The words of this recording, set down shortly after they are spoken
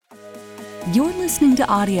You're listening to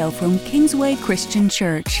audio from Kingsway Christian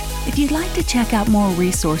Church. If you'd like to check out more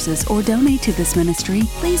resources or donate to this ministry,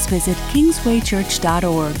 please visit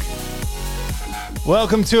kingswaychurch.org.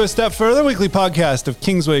 Welcome to A Step Further, weekly podcast of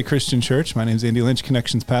Kingsway Christian Church. My name is Andy Lynch,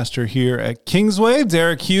 Connections Pastor here at Kingsway.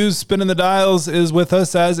 Derek Hughes, spinning the dials, is with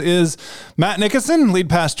us, as is Matt Nickerson, lead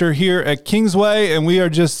pastor here at Kingsway. And we are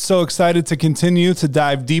just so excited to continue to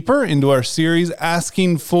dive deeper into our series,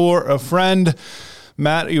 Asking for a Friend.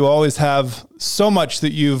 Matt, you always have so much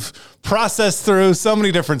that you've processed through, so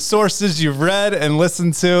many different sources you've read and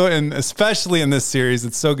listened to, and especially in this series,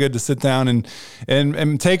 it's so good to sit down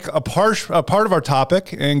and take a part of our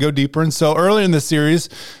topic and go deeper. And so earlier in this series,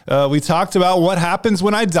 we talked about what happens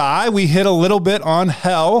when I die. We hit a little bit on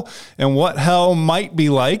hell and what hell might be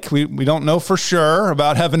like. We don't know for sure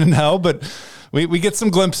about heaven and hell, but we get some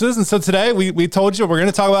glimpses. And so today we told you we're going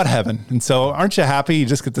to talk about heaven. And so aren't you happy? You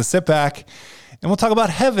just get to sit back. And we'll talk about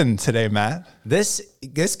heaven today, Matt. This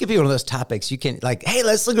could be one of those topics you can hey,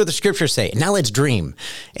 let's look at what the scriptures say. Now let's dream.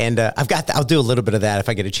 And I'll do a little bit of that if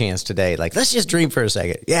I get a chance today. Let's just dream for a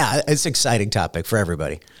second. Yeah, it's an exciting topic for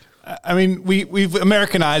everybody. I mean, we've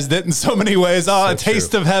Americanized it in so many ways. A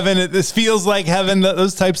taste of heaven. This feels like heaven,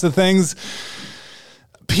 those types of things.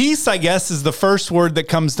 Peace, I guess, is the first word that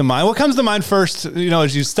comes to mind. What comes to mind first,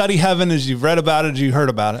 as you study heaven, as you've read about it, as you heard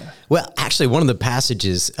about it? Well, actually, one of the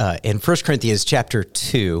passages in 1 Corinthians chapter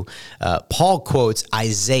 2, Paul quotes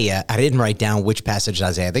Isaiah. I didn't write down which passage in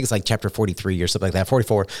Isaiah. I think it's like chapter 43 or something like that,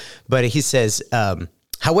 44. But he says,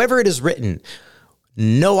 however it is written,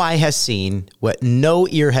 no eye has seen, what no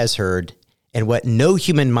ear has heard, and what no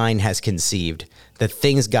human mind has conceived, the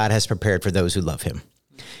things God has prepared for those who love him.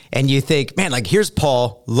 And you think, man, here's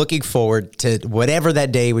Paul looking forward to whatever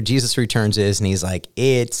that day when Jesus returns is. And he's like,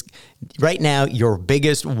 it's right now your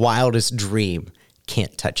biggest, wildest dream.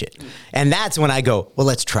 Can't touch it. And that's when I go, well,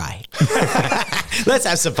 let's try. Let's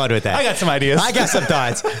have some fun with that. I got some ideas. I got some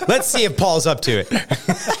thoughts. Let's see if Paul's up to it.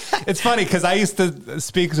 It's funny because I used to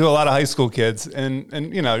speak to a lot of high school kids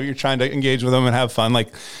and you're trying to engage with them and have fun like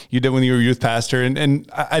you did when you were a youth pastor.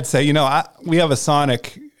 And I'd say, we have a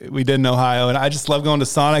Sonic we did in Ohio, and I just love going to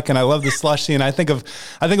Sonic, and I love the slushy, and I think of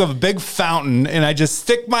a big fountain, and I just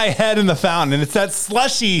stick my head in the fountain, and it's that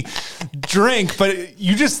slushy drink, but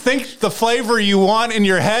you just think the flavor you want in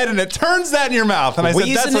your head, and it turns that in your mouth. And I said,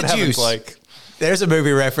 that's what heaven's like. There's a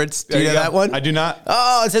movie reference. Do you know that one? I do not.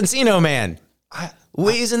 Oh, it's Encino Man.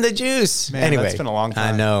 Wheeze in the juice. Man, anyway, that's been a long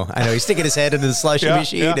time. I know. He's sticking his head into the slushy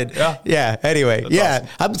machine. Anyway,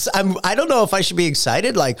 that's awesome. I don't know if I should be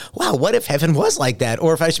excited. Wow, what if heaven was like that?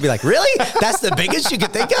 Or if I should be like, really? That's the biggest you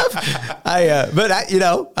could think of?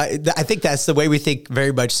 I think that's the way we think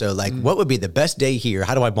very much so. What would be the best day here?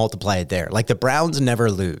 How do I multiply it there? The Browns never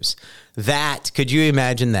lose. Could you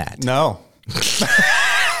imagine that? No.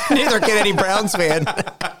 Neither can any Browns fan.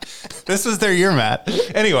 This is their year, Matt.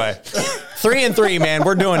 Anyway. 3-3, man.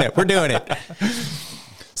 We're doing it.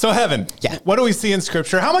 So heaven. Yeah. What do we see in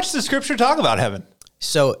Scripture? How much does Scripture talk about heaven?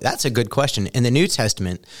 So that's a good question. In the New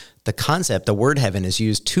Testament, the word heaven is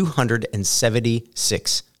used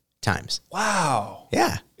 276 times. Wow.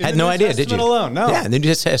 Yeah. I had no idea, did you? Alone, no. Yeah, in the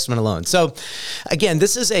New Testament alone. So, again,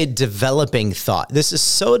 this is a developing thought. This is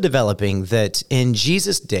so developing that in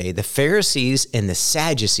Jesus' day, the Pharisees and the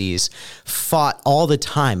Sadducees fought all the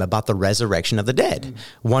time about the resurrection of the dead.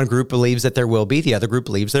 One group believes that there will be, the other group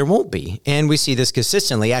believes there won't be. And we see this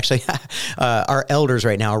consistently. Actually, our elders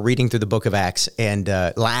right now are reading through the book of Acts. And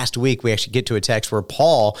last week, we actually get to a text where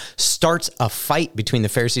Paul starts a fight between the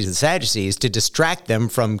Pharisees and the Sadducees to distract them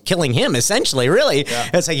from killing him, essentially, really. Yeah.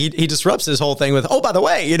 It's like he disrupts this whole thing with, oh, by the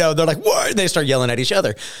way, they're like, what? They start yelling at each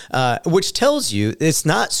other, which tells you it's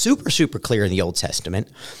not super, super clear in the Old Testament.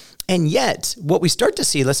 And yet, what we start to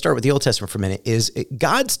see, let's start with the Old Testament for a minute, is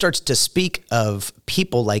God starts to speak of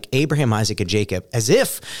people like Abraham, Isaac, and Jacob as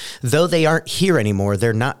if, though they aren't here anymore,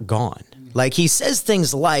 they're not gone. He says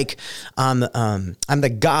things like, I'm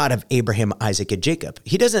the God of Abraham, Isaac, and Jacob.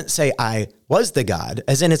 He doesn't say I was the God,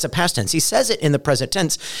 as in it's a past tense. He says it in the present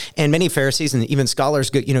tense. And many Pharisees and even scholars,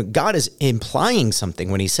 God is implying something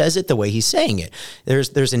when he says it the way he's saying it.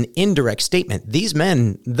 There's an indirect statement. These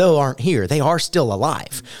men, though aren't here, they are still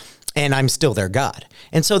alive. And I'm still their God.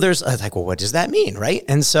 And so there's well, what does that mean, right?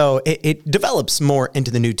 And so it develops more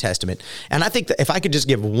into the New Testament. And I think that if I could just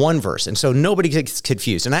give one verse, and so nobody gets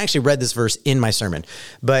confused, and I actually read this verse in my sermon,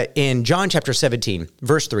 but in John chapter 17,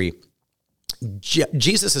 verse 3,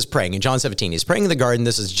 Jesus is praying in John 17. He's praying in the garden.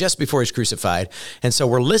 This is just before he's crucified. And so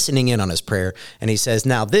we're listening in on his prayer. And he says,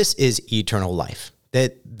 now this is eternal life,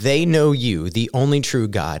 that they know you, the only true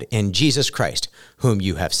God, and Jesus Christ, whom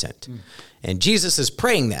you have sent. And Jesus is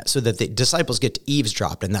praying that so that the disciples get to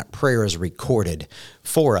eavesdrop and that prayer is recorded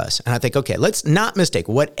for us. And I think, okay, let's not mistake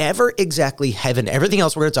whatever exactly heaven, everything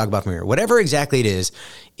else we're going to talk about from here, whatever exactly it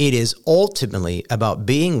is ultimately about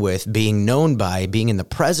being with, being known by, being in the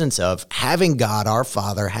presence of, having God, our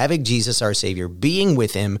Father, having Jesus, our Savior, being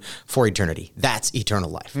with him for eternity. That's eternal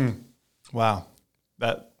life. Wow.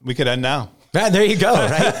 That we could end now. There you go,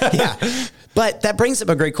 right? Yeah. But that brings up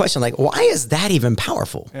a great question. Like, why is that even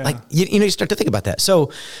powerful? Yeah. Like, you start to think about that.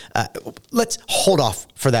 So let's hold off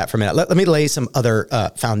for that for a minute. Let me lay some other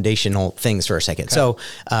foundational things for a second. Okay. So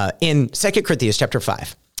in 2 Corinthians chapter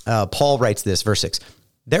 5, Paul writes this, verse 6.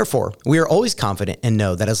 Therefore, we are always confident and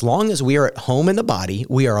know that as long as we are at home in the body,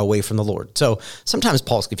 we are away from the Lord. So sometimes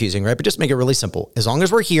Paul's confusing, right? But just make it really simple. As long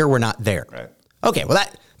as we're here, we're not there. Right. Okay, well,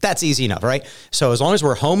 that's easy enough, right? So as long as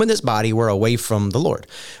we're home in this body, we're away from the Lord.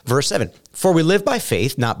 Verse 7, for we live by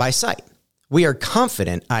faith, not by sight. We are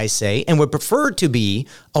confident, I say, and would prefer to be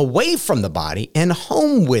away from the body and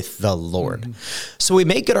home with the Lord. Mm-hmm. So we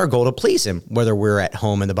make it our goal to please him, whether we're at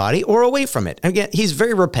home in the body or away from it. And again, he's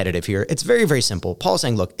very repetitive here. It's very, very simple. Paul's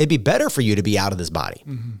saying, look, it'd be better for you to be out of this body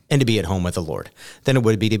and to be at home with the Lord than it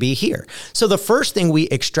would be to be here. So the first thing we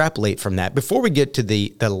extrapolate from that, before we get to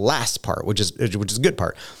the last part, which is a good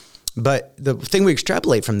part, but the thing we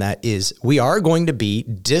extrapolate from that is we are going to be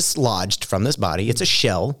dislodged from this body. It's a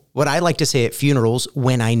shell. What I like to say at funerals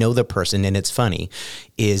when I know the person, and it's funny,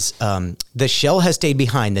 is the shell has stayed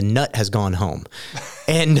behind, the nut has gone home.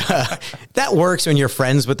 And that works when you're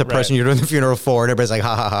friends with the person you're doing the funeral for, and everybody's like,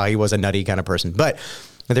 ha, ha, ha, he was a nutty kind of person. But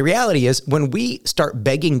the reality is when we start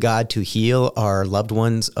begging God to heal our loved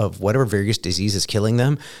ones of whatever various disease is killing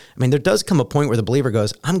them, I mean, there does come a point where the believer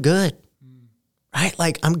goes, I'm good. Right?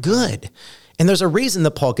 Like, I'm good. And there's a reason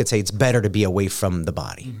that Paul could say it's better to be away from the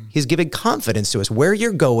body. Mm-hmm. He's giving confidence to us. Where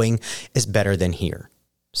you're going is better than here.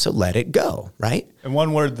 So let it go, right? And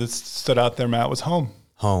one word that stood out there, Matt, was home.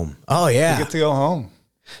 Home. Oh, yeah. You get to go home.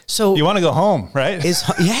 So you want to go home, right?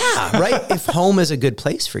 Right? If home is a good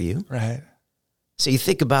place for you. Right. So you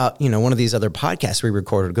think about, one of these other podcasts we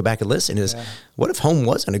recorded, go back and listen, what if home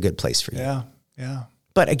wasn't a good place for you? Yeah, yeah.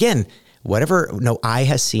 But again, whatever no eye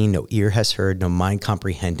has seen, no ear has heard, no mind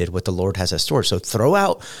comprehended what the Lord has in store. So throw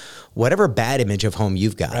out whatever bad image of home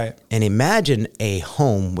you've got and imagine a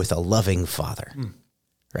home with a loving Father,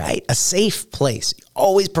 right? A safe place,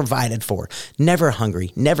 always provided for, never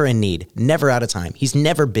hungry, never in need, never out of time. He's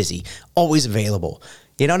never busy, always available.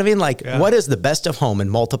 You know what I mean? Like, what is the best of home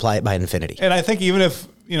and multiply it by infinity? And I think even if,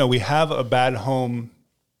 we have a bad home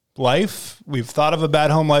life, we've thought of a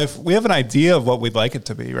bad home life, we have an idea of what we'd like it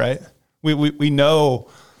to be, right? We know,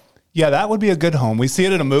 that would be a good home. We see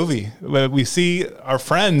it in a movie. We see our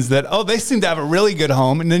friends that, they seem to have a really good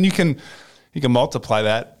home. And then you can multiply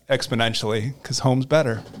that exponentially because home's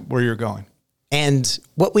better where you're going. And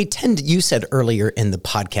what you said earlier in the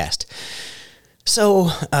podcast, so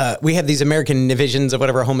we have these American visions of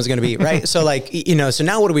whatever home is going to be, right? So so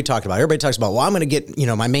now what do we talk about? Everybody talks about, well, I'm going to get,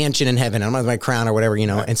 my mansion in heaven. I'm going to have my crown or whatever,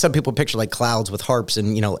 And some people picture like clouds with harps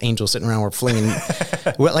and, angels sitting around or flinging.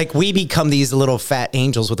 Like we become these little fat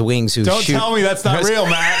angels with wings who Don't tell me that's not real,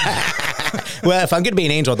 Matt. Well, if I'm going to be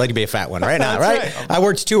an angel, I'd like to be a fat one right now, right? I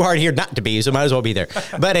worked too hard here not to be, so might as well be there.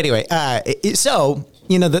 But anyway,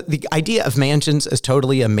 the idea of mansions is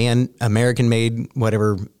totally American-made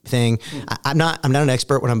whatever thing. I'm not an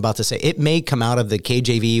expert what I'm about to say. It may come out of the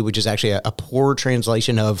KJV, which is actually a poor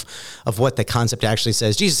translation of what the concept actually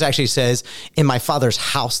says. Jesus actually says, in my Father's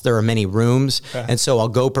house there are many rooms, and so I'll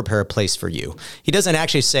go prepare a place for you. He doesn't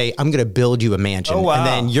actually say, I'm going to build you a mansion, and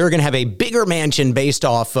then you're going to have a bigger mansion based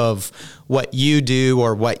off of what you do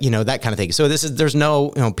or what, that kind of thing. So there's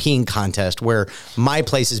no, peeing contest where my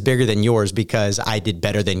place is bigger than yours because I did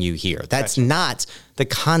better than you here. That's not the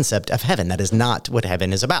concept of heaven. That is not what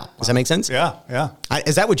heaven is about. Does that make sense? Yeah, yeah.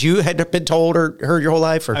 Is that what you had been told or heard your whole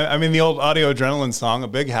life? Or? I mean, the old Audio Adrenaline song, a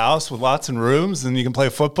big house with lots of rooms and you can play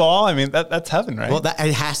football. I mean, that's heaven, right? Well,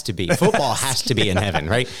 it has to be. Football has to be in heaven,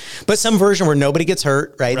 right? But some version where nobody gets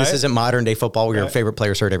hurt, right? This isn't modern day football where your favorite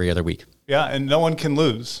player's hurt every other week. Yeah, and no one can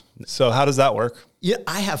lose. So how does that work? Yeah,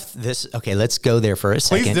 I have this. Okay, let's go there for a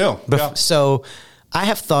second. Please do. So I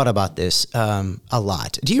have thought about this a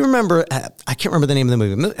lot. Do you remember, I can't remember the name of the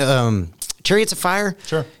movie, Chariots of Fire?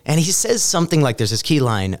 Sure. And he says something like, there's this key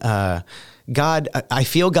line, God, I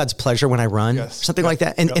feel God's pleasure when I run, something like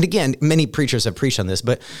that. And again, many preachers have preached on this,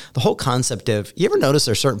 but the whole concept of, you ever notice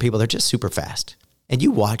there's certain people that are just super fast and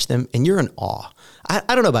you watch them and you're in awe.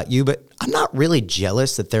 I don't know about you, but I'm not really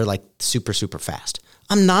jealous that they're like super, super fast.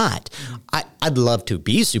 I'm not. I'd love to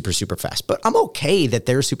be super, super fast, but I'm okay that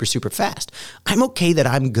they're super, super fast. I'm okay that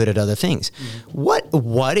I'm good at other things.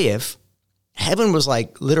 What if Heaven was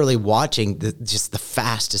like literally watching just the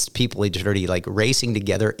fastest people in eternity, like racing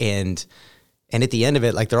together. And at the end of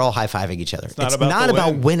it, like they're all high-fiving each other. It's not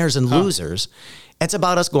about winners and losers. It's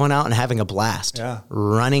about us going out and having a blast,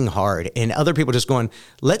 running hard, and other people just going,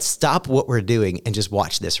 let's stop what we're doing and just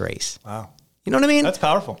watch this race. Wow. You know what I mean? That's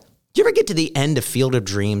powerful. Do you ever get to the end of Field of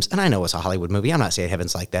Dreams? And I know it's a Hollywood movie. I'm not saying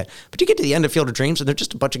heaven's like that. But you get to the end of Field of Dreams and they're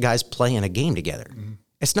just a bunch of guys playing a game together. Mm-hmm.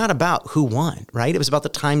 It's not about who won, right? It was about the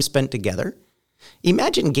time spent together.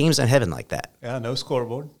 Imagine games in heaven like that. Yeah, no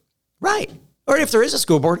scoreboard. Right. Or if there is a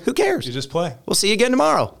scoreboard, who cares? You just play. We'll see you again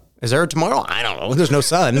tomorrow. Is there a tomorrow? I don't know. There's no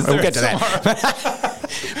sun. We'll get to that.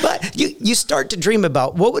 But you start to dream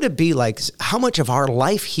about what would it be like, how much of our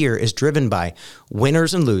life here is driven by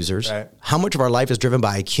winners and losers, right. How much of our life is driven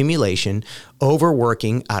by accumulation,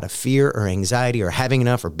 overworking out of fear or anxiety or having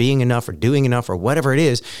enough or being enough or doing enough or whatever it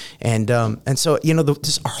is. And so, you know,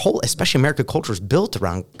 our whole, especially American culture, is built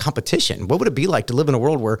around competition. What would it be like to live in a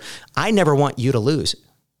world where I never want you to lose?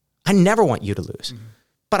 I never want you to lose. Mm-hmm.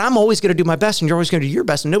 But I'm always going to do my best and you're always going to do your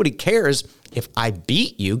best. And nobody cares if I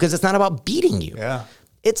beat you because it's not about beating you. Yeah.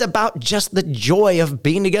 It's about just the joy of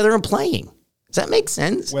being together and playing. Does that make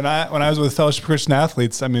sense? When I was with Fellowship of Christian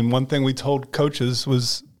Athletes, I mean, one thing we told coaches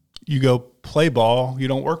was you go play ball, you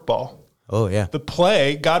don't work ball. Oh, yeah. The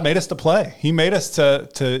play, God made us to play. He made us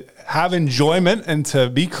to have enjoyment and to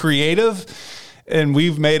be creative. And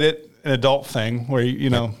we've made it an adult thing where, you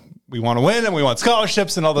know, we want to win and we want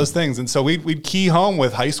scholarships and all those things. And so we'd key home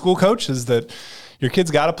with high school coaches that your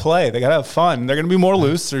kids got to play. They got to have fun. They're going to be more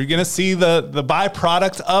loose. So you're going to see the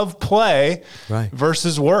byproduct of play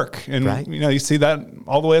versus work. And, you know, you see that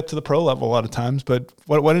all the way up to the pro level a lot of times. But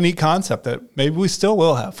what a neat concept that maybe we still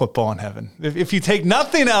will have football in heaven. If you take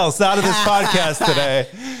nothing else out of this podcast today,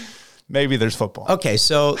 maybe there's football. Okay,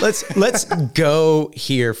 so let's go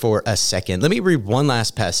here for a second. Let me read one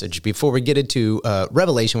last passage before we get into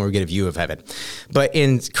Revelation, where we get a view of heaven. But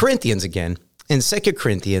in Corinthians again, in 2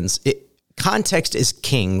 Corinthians, context is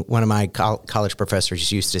king, one of my college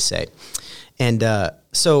professors used to say. And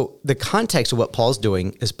so the context of what Paul's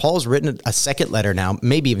doing is Paul's written a second letter now.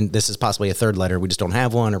 Maybe even this is possibly a third letter. We just don't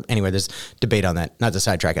have one. Or anyway, there's debate on that, not to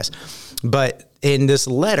sidetrack us. But in this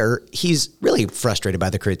letter, he's really frustrated by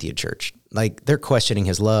the Corinthian church. Like, they're questioning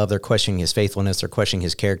his love, they're questioning his faithfulness, they're questioning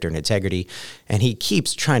his character and integrity. And he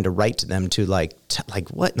keeps trying to write to them to like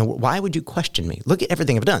what? No, why would you question me? Look at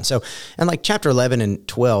everything I've done. So, and like chapter 11 and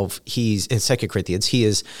 12, he's in 2 Corinthians, he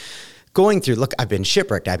is going through, look, I've been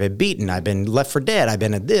shipwrecked, I've been beaten, I've been left for dead, I've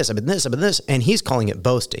been at this, I've been this, I've been this. And he's calling it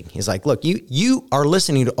boasting. He's like, look, you are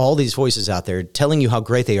listening to all these voices out there telling you how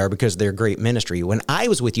great they are because they're great ministry. When I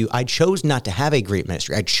was with you, I chose not to have a great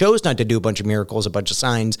ministry. I chose not to do a bunch of miracles, a bunch of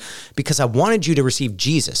signs, because I wanted you to receive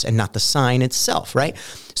Jesus and not the sign itself, right?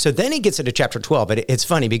 So then he gets into chapter 12. But it's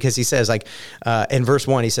funny because he says, like, in verse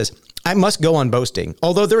 1, he says, I must go on boasting.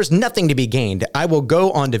 Although there is nothing to be gained, I will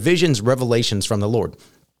go on to visions, revelations from the Lord.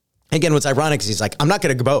 Again, what's ironic is he's like, I'm not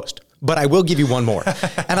going to boast, but I will give you one more.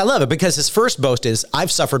 And I love it because his first boast is, I've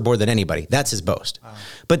suffered more than anybody. That's his boast. Wow.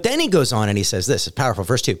 But then he goes on and he says this, it's powerful.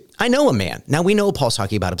 Verse 2, I know a man. Now we know Paul's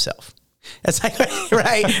talking about himself. It's like,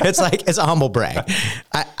 right? It's a humble brag.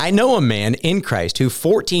 I know a man in Christ who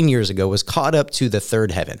 14 years ago was caught up to the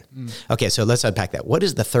third heaven. Okay, so let's unpack that. What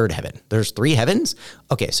is the third heaven? There's 3 heavens?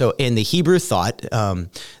 Okay, so in the Hebrew thought,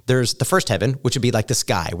 there's the first heaven, which would be like the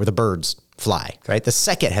sky where the birds fly, right? The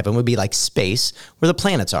second heaven would be like space where the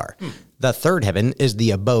planets are. The third heaven is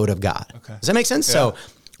the abode of God. Okay. Does that make sense? Yeah. So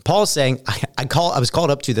Paul's saying, I was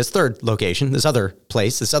called up to this third location, this other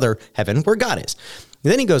place, this other heaven where God is.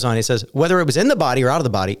 And then he goes on, he says, whether it was in the body or out of the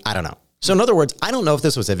body, I don't know. So in other words, I don't know if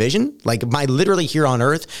this was a vision, like am I literally here on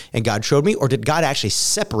earth and God showed me, or did God actually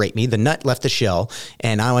separate me? The nut left the shell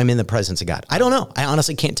and now I'm in the presence of God. I don't know. I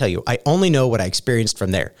honestly can't tell you. I only know what I experienced from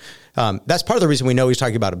there. That's part of the reason we know he's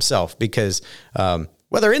talking about himself, because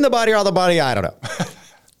whether in the body or out of the body, I don't know.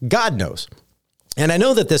 God knows. And I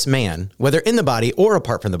know that this man, whether in the body or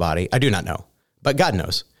apart from the body, I do not know, but God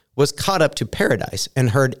knows, was caught up to paradise and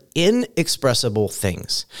heard inexpressible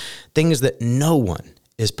things that no one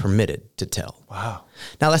is permitted to tell. Wow.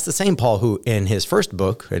 Now that's the same Paul who in his first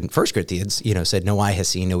book, in 1 Corinthians, said, no eye has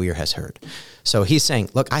seen, no ear has heard. So he's saying,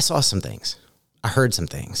 look, I saw some things. I heard some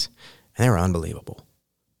things and they were unbelievable.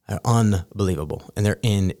 They're unbelievable and they're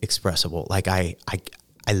inexpressible. Like I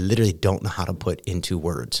literally don't know how to put into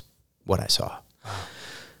words what I saw. Wow.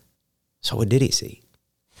 So what did he see?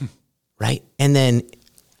 Right? And then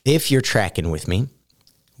if you're tracking with me,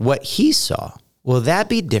 what he saw, will that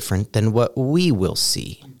be different than what we will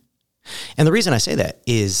see? And the reason I say that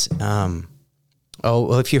is Oh,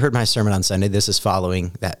 well, if you heard my sermon on Sunday, this is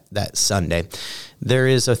following that Sunday. There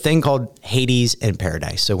is a thing called Hades and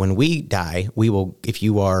paradise. So when we die, we will, if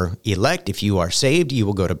you are elect, if you are saved, you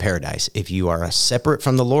will go to paradise. If you are separate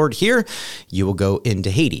from the Lord here, you will go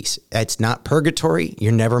into Hades. It's not purgatory.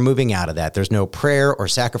 You're never moving out of that. There's no prayer or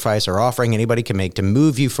sacrifice or offering anybody can make to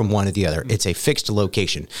move you from one to the other. It's a fixed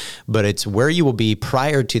location, but it's where you will be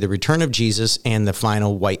prior to the return of Jesus and the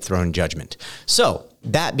final white throne judgment. So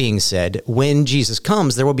that being said, when Jesus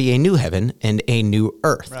comes, there will be a new heaven and a new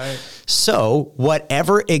earth. Right. So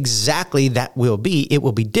whatever exactly that will be, it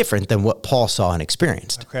will be different than what Paul saw and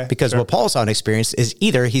experienced. Okay, because what Paul saw and experienced is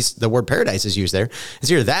either the word paradise is used there, it's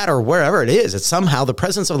either that or wherever it is. It's somehow the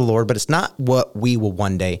presence of the Lord, but it's not what we will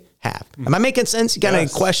one day have. Am I making sense? You got any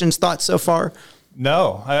questions, thoughts so far?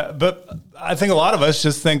 No, but I think a lot of us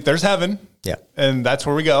just think there's heaven. Yeah. And that's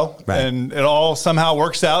where we go. Right. And it all somehow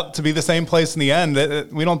works out to be the same place in the end.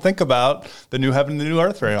 We don't think about the new heaven and the new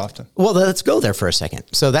earth very often. Well, let's go there for a second.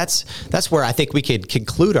 So that's where I think we could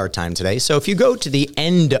conclude our time today. So if you go to the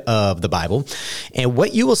end of the Bible, and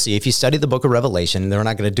what you will see if you study the book of Revelation, we're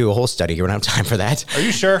not going to do a whole study here. We don't have time for that. Are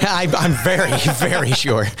you sure? I'm very, very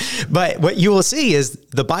sure. But what you will see is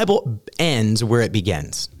the Bible ends where it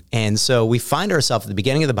begins. And so we find ourselves at the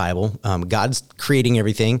beginning of the Bible. God's creating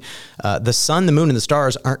everything. The sun, the moon, and the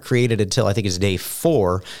stars aren't created until I think it's day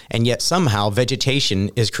 4. And yet somehow vegetation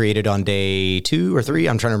is created on day 2 or 3.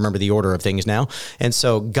 I'm trying to remember the order of things now. And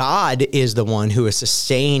so God is the one who is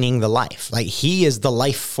sustaining the life. Like he is the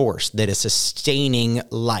life force that is sustaining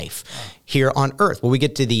life here on earth. Well, we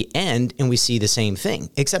get to the end and we see the same thing,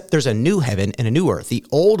 except there's a new heaven and a new earth. The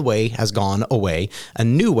old way has gone away. A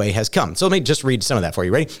new way has come. So let me just read some of that for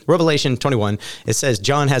you. Ready? Revelation 21, it says,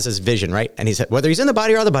 John has this vision, right? And he said, whether he's in the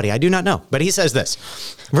body or out of the body, I do not know. But he says this,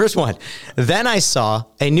 verse 1, then I saw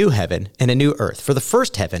a new heaven and a new earth. For the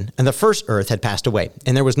first heaven and the first earth had passed away,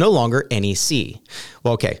 and there was no longer any sea.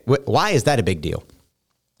 Well, okay, why is that a big deal?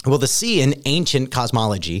 Well, the sea in ancient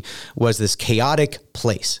cosmology was this chaotic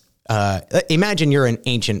place. Imagine you're an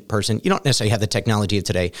ancient person. You don't necessarily have the technology of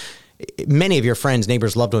today. Many of your friends,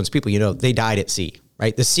 neighbors, loved ones, people, they died at sea,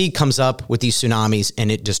 right? The sea comes up with these tsunamis and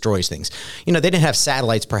it destroys things. They didn't have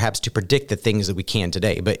satellites perhaps to predict the things that we can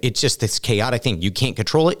today, but it's just this chaotic thing. You can't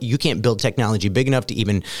control it. You can't build technology big enough to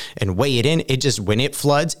even and weigh it in. It just, when it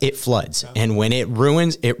floods, it floods. Yeah. And when it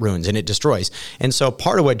ruins and it destroys. And so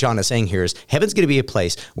part of what John is saying here is heaven's going to be a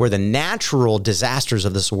place where the natural disasters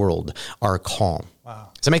of this world are calm. Wow.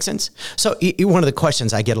 Does that make sense? So one of the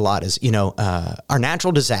questions I get a lot is, are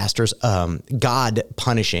natural disasters God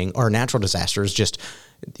punishing, or natural disasters just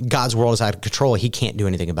God's world is out of control? He can't do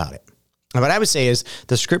anything about it. And what I would say is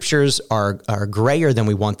the scriptures are grayer than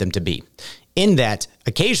we want them to be, in that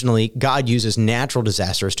occasionally God uses natural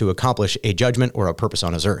disasters to accomplish a judgment or a purpose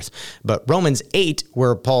on his earth. But Romans 8,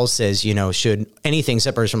 where Paul says, should anything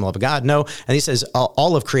separate us from the love of God? No. And he says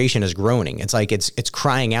all of creation is groaning. It's like it's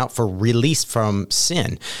crying out for release from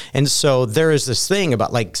sin. And so there is this thing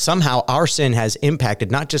about somehow our sin has impacted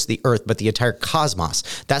not just the earth, but the entire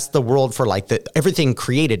cosmos. That's the world for everything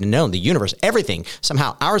created and known, the universe, everything.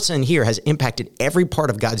 Somehow our sin here has impacted every part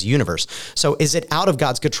of God's universe. So is it out of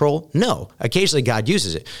God's control? No. Occasionally God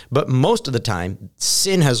uses it, but most of the time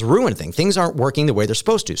sin has ruined things. Things aren't working the way they're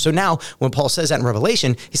supposed to. So now when Paul says that in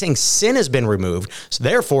Revelation, he's saying sin has been removed. So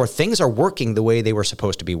therefore things are working the way they were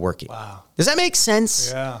supposed to be working. Wow. Does that make sense?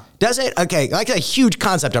 Yeah. Does it? Okay. Like a huge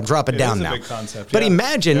concept I'm dropping down now. Big concept. But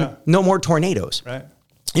imagine no more tornadoes. Right.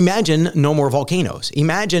 Imagine no more volcanoes.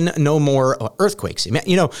 Imagine no more earthquakes.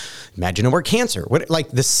 Imagine no more cancer.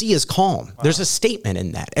 The sea is calm. Wow. There's a statement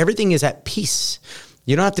in that. Everything is at peace.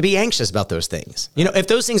 You don't have to be anxious about those things. If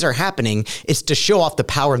those things are happening, it's to show off the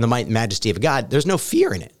power and the might and majesty of God. There's no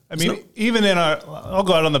fear in it. Even I'll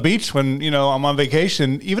go out on the beach when, I'm on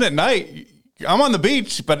vacation, even at night, I'm on the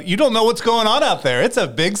beach, but you don't know what's going on out there. It's a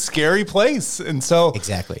big, scary place. And so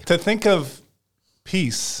exactly to think of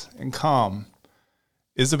peace and calm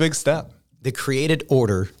is a big step. The created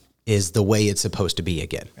order is the way it's supposed to be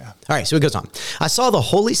again. Yeah. All right, so it goes on. I saw the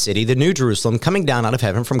holy city, the new Jerusalem, coming down out of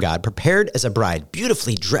heaven from God, prepared as a bride,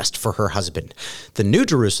 beautifully dressed for her husband. The new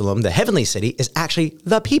Jerusalem, the heavenly city, is actually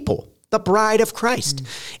the people, the bride of Christ.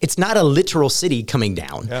 It's not a literal city coming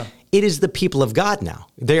down. Yeah. It is the people of God now.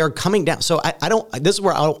 They are coming down. So this is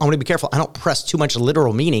where I want to be careful. I don't press too much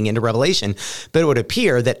literal meaning into Revelation, but it would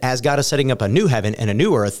appear that as God is setting up a new heaven and a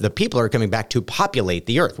new earth, the people are coming back to populate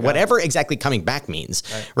the earth. Yeah. Whatever exactly coming back means,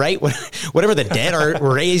 right? Whatever the dead are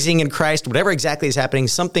raising in Christ, whatever exactly is happening,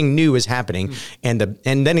 something new is happening. And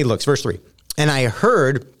then he looks, verse 3, and I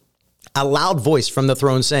heard a loud voice from the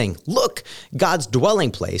throne saying, "Look, God's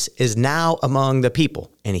dwelling place is now among the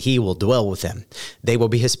people, and he will dwell with them. They will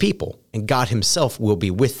be his people, and God himself will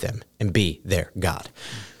be with them and be their God."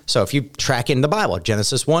 So if you track in the Bible,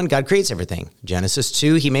 Genesis 1, God creates everything. Genesis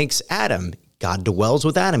 2, he makes Adam. God dwells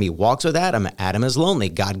with Adam. He walks with Adam. Adam is lonely.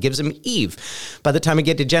 God gives him Eve. By the time we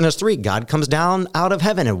get to Genesis 3, God comes down out of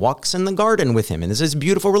heaven and walks in the garden with him. And this is a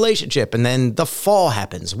beautiful relationship. And then the fall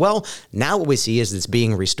happens. Well, now what we see is it's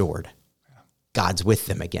being restored. God's with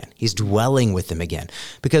them again. He's dwelling with them again.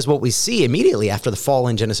 Because what we see immediately after the fall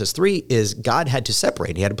in Genesis 3 is God had to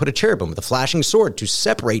separate. He had to put a cherubim with a flashing sword to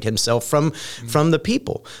separate himself from the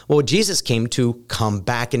people. Well, Jesus came to come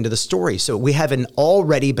back into the story. So we have an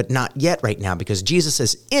already but not yet right now because Jesus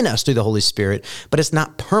is in us through the Holy Spirit, but it's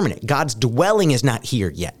not permanent. God's dwelling is not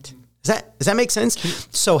here yet. Does that make sense?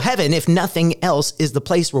 So heaven, if nothing else, is the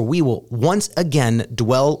place where we will once again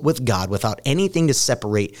dwell with God without anything to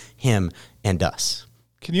separate him and us.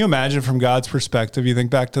 Can you imagine from God's perspective, you think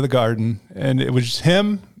back to the garden, and it was just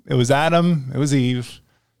him, it was Adam, it was Eve.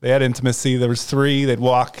 They had intimacy. There was three. They'd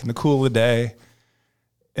walk in the cool of the day.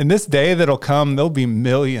 In this day that'll come, there'll be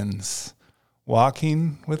millions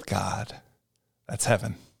walking with God. That's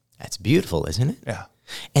heaven. That's beautiful, isn't it? Yeah.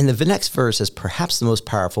 And the next verse is perhaps the most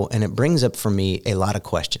powerful, and it brings up for me a lot of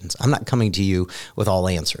questions. I'm not coming to you with all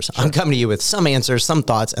answers. Sure. I'm coming to you with some answers, some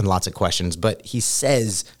thoughts, and lots of questions. But he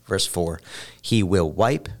says, verse 4, he will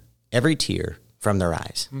wipe every tear from their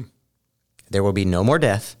eyes. There will be no more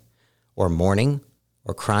death, or mourning,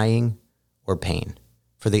 or crying, or pain,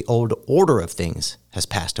 for the old order of things has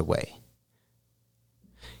passed away.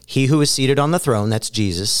 He who is seated on the throne, that's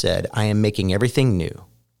Jesus, said, "I am making everything new."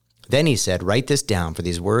 Then he said, "Write this down, for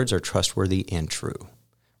these words are trustworthy and true,"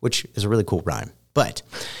 which is a really cool rhyme. But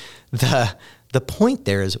the point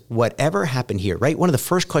there is whatever happened here, right? One of the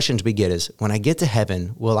first questions we get is, when I get to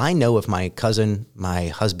heaven, will I know if my cousin, my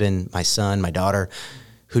husband, my son, my daughter,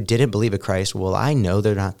 who didn't believe in Christ, will I know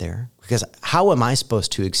they're not there? Because how am I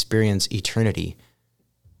supposed to experience eternity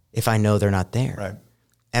if I know they're not there? Right.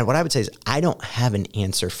 And what I would say is, I don't have an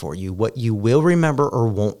answer for you, what you will remember or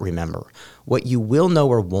won't remember, what you will know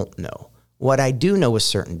or won't know. What I do know with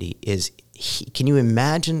certainty is, can you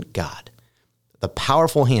imagine God, the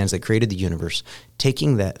powerful hands that created the universe,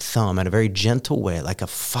 taking that thumb in a very gentle way, like a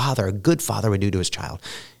father, a good father would do to his child,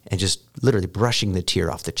 and just literally brushing the tear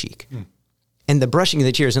off the cheek. And the brushing of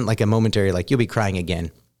the tear isn't like a momentary, like you'll be crying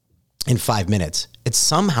again in 5 minutes. It's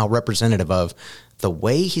somehow representative of the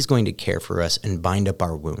way he's going to care for us and bind up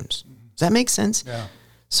our wounds. Does that make sense? Yeah.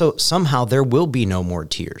 So somehow there will be no more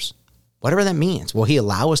tears, whatever that means. Will he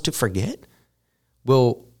allow us to forget?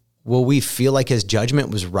 Will we feel like his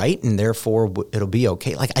judgment was right and therefore it'll be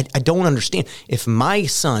okay? Like, I don't understand. If my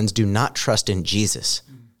sons do not trust in Jesus,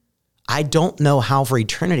 I don't know how for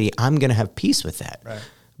eternity I'm going to have peace with that. Right.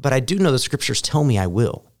 But I do know the scriptures tell me I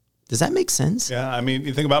will. Does that make sense? Yeah. I mean,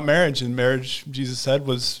 you think about marriage, and marriage, Jesus said,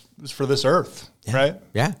 was for this earth, right?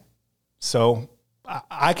 Yeah. So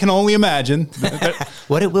I can only imagine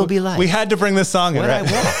what it will be like. We had to bring this song in, right?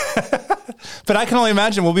 But I can only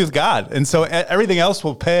imagine we'll be with God. And so everything else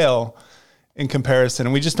will pale in comparison.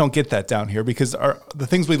 And we just don't get that down here because the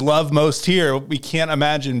things we love most here, we can't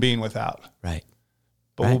imagine being without. Right.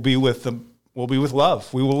 But we'll be with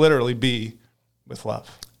love. We will literally be with love.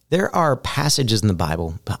 There are passages in the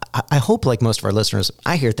Bible, but I hope, like most of our listeners,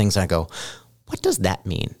 I hear things and I go, what does that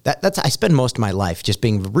mean? That's I spend most of my life just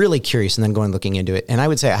being really curious and then going looking into it. And I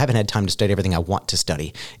would say I haven't had time to study everything I want to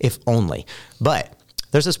study, if only. But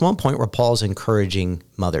there's this one point where Paul's encouraging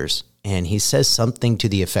mothers, and he says something to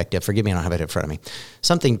the effect of, forgive me, I don't have it in front of me,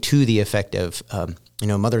 something to the effect of,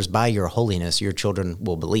 mothers, by your holiness, your children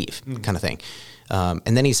will believe, kind of thing.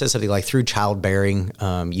 And then he says something like, through childbearing,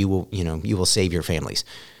 you will save your families.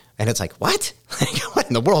 And it's like, what? What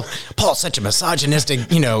in the world? Paul's such a misogynistic,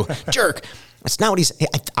 jerk. That's not what he's,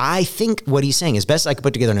 I think what he's saying, as best I could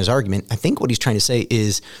put together in his argument, I think what he's trying to say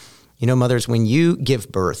is, mothers, when you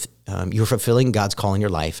give birth, you're fulfilling God's call in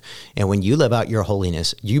your life. And when you live out your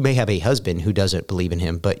holiness, you may have a husband who doesn't believe in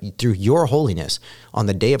him, but through your holiness, on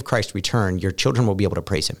the day of Christ's return, your children will be able to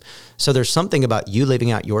praise him. So there's something about you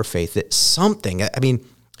living out your faith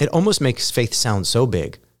it almost makes faith sound so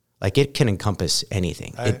big, like it can encompass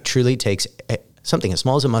anything. Right. It truly takes something as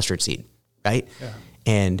small as a mustard seed, right? Yeah.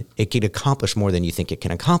 And it can accomplish more than you think it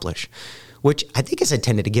can accomplish, which I think is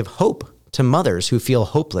intended to give hope to mothers who feel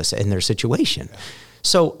hopeless in their situation. Yeah.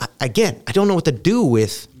 So again, I don't know what to do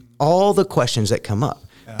with all the questions that come up.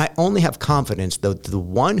 Yeah. I only have confidence that the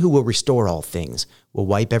one who will restore all things will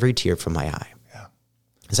wipe every tear from my eye. Yeah.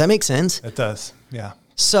 Does that make sense? It does. Yeah.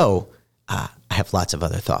 So I have lots of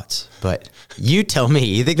other thoughts, but you tell me.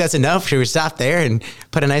 You think that's enough? Should we stop there and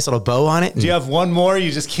put a nice little bow on it? Do you have one more? You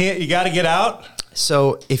just can't, you got to get out?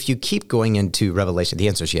 So if you keep going into Revelation, the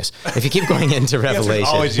answer is yes. If you keep going into Revelation,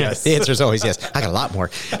 always yes. The answer is always yes. I got a lot more.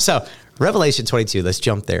 So Revelation 22, let's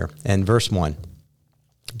jump there. And verse 1,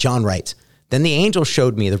 John writes, "Then the angel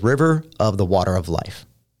showed me the river of the water of life,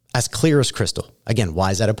 as clear as crystal." Again,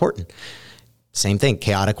 why is that important? Same thing,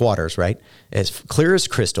 chaotic waters, right? As clear as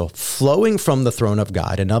crystal, flowing from the throne of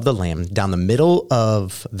God and of the Lamb down the middle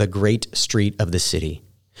of the great street of the city.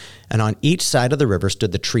 And on each side of the river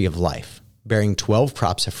stood the tree of life, bearing 12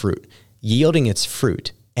 crops of fruit, yielding its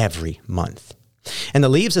fruit every month. And the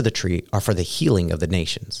leaves of the tree are for the healing of the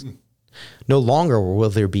nations. No longer will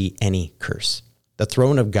there be any curse. The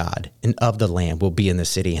throne of God and of the Lamb will be in the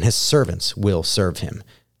city, and his servants will serve him.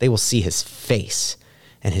 They will see his face,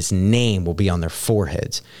 and his name will be on their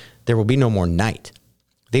foreheads. There will be no more night.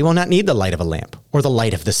 They will not need the light of a lamp or the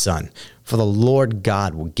light of the sun, for the Lord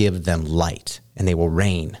God will give them light, and they will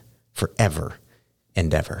reign forever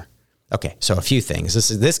and ever. Okay, so a few things.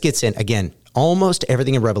 This gets in, again, almost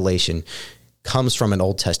everything in Revelation comes from an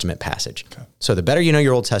Old Testament passage. Okay. So the better you know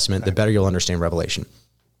your Old Testament, the better you'll understand Revelation.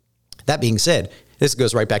 That being said, this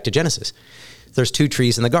goes right back to Genesis. There's two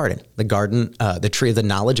trees in the garden. The tree of the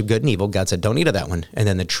knowledge of good and evil, God said, don't eat of that one. And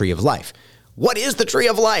then the tree of life. What is the tree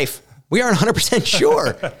of life? We aren't 100%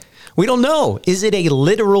 sure. We don't know. Is it a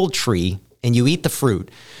literal tree and you eat the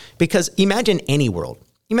fruit? Because imagine any world.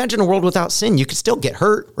 Imagine a world without sin. You could still get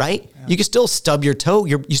hurt, right? Yeah. You could still stub your toe.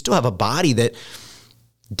 You still have a body that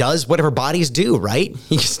does whatever bodies do, right?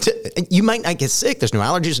 You might not get sick. There's no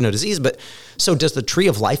allergies, no disease. But so does the tree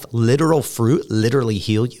of life, literal fruit, literally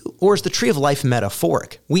heal you? Or is the tree of life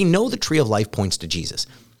metaphoric? We know the tree of life points to Jesus.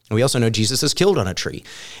 And we also know Jesus is killed on a tree,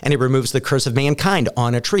 and it removes the curse of mankind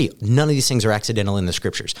on a tree. None of these things are accidental in the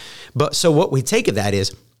scriptures. But so what we take of that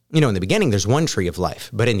is, in the beginning, there's one tree of life,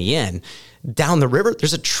 but in the end, down the river,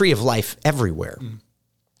 there's a tree of life everywhere.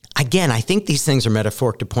 Again, I think these things are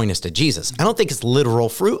metaphoric to point us to Jesus. I don't think it's literal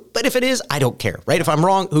fruit, but if it is, I don't care, right? If I'm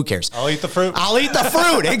wrong, who cares? I'll eat the fruit. I'll eat the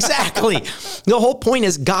fruit, exactly. The whole point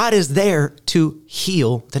is God is there to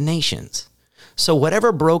heal the nations. So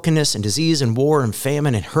whatever brokenness and disease and war and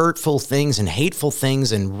famine and hurtful things and hateful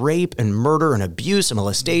things and rape and murder and abuse and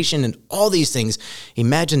molestation and all these things,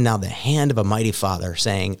 imagine now the hand of a mighty Father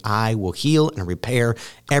saying, I will heal and repair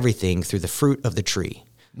everything through the fruit of the tree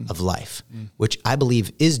of life, which I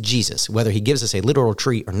believe is Jesus. Whether he gives us a literal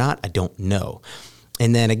tree or not, I don't know.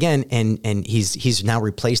 And then again, and he's now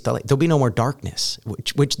replaced the light. There'll be no more darkness,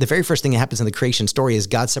 which the very first thing that happens in the creation story is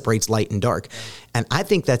God separates light and dark. And I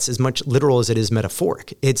think that's as much literal as it is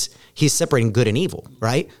metaphoric. He's separating good and evil,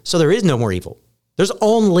 right? So there is no more evil. There's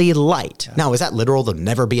only light. Yeah. Now, is that literal? There'll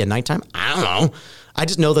never be a nighttime? I don't know. I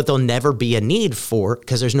just know that there'll never be a need for,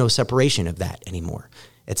 because there's no separation of that anymore.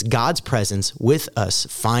 It's God's presence with us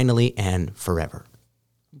finally and forever.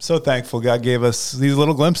 So thankful God gave us these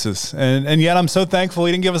little glimpses. And yet I'm so thankful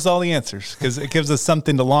he didn't give us all the answers, because it gives us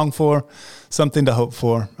something to long for, something to hope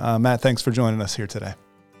for. Matt, thanks for joining us here today.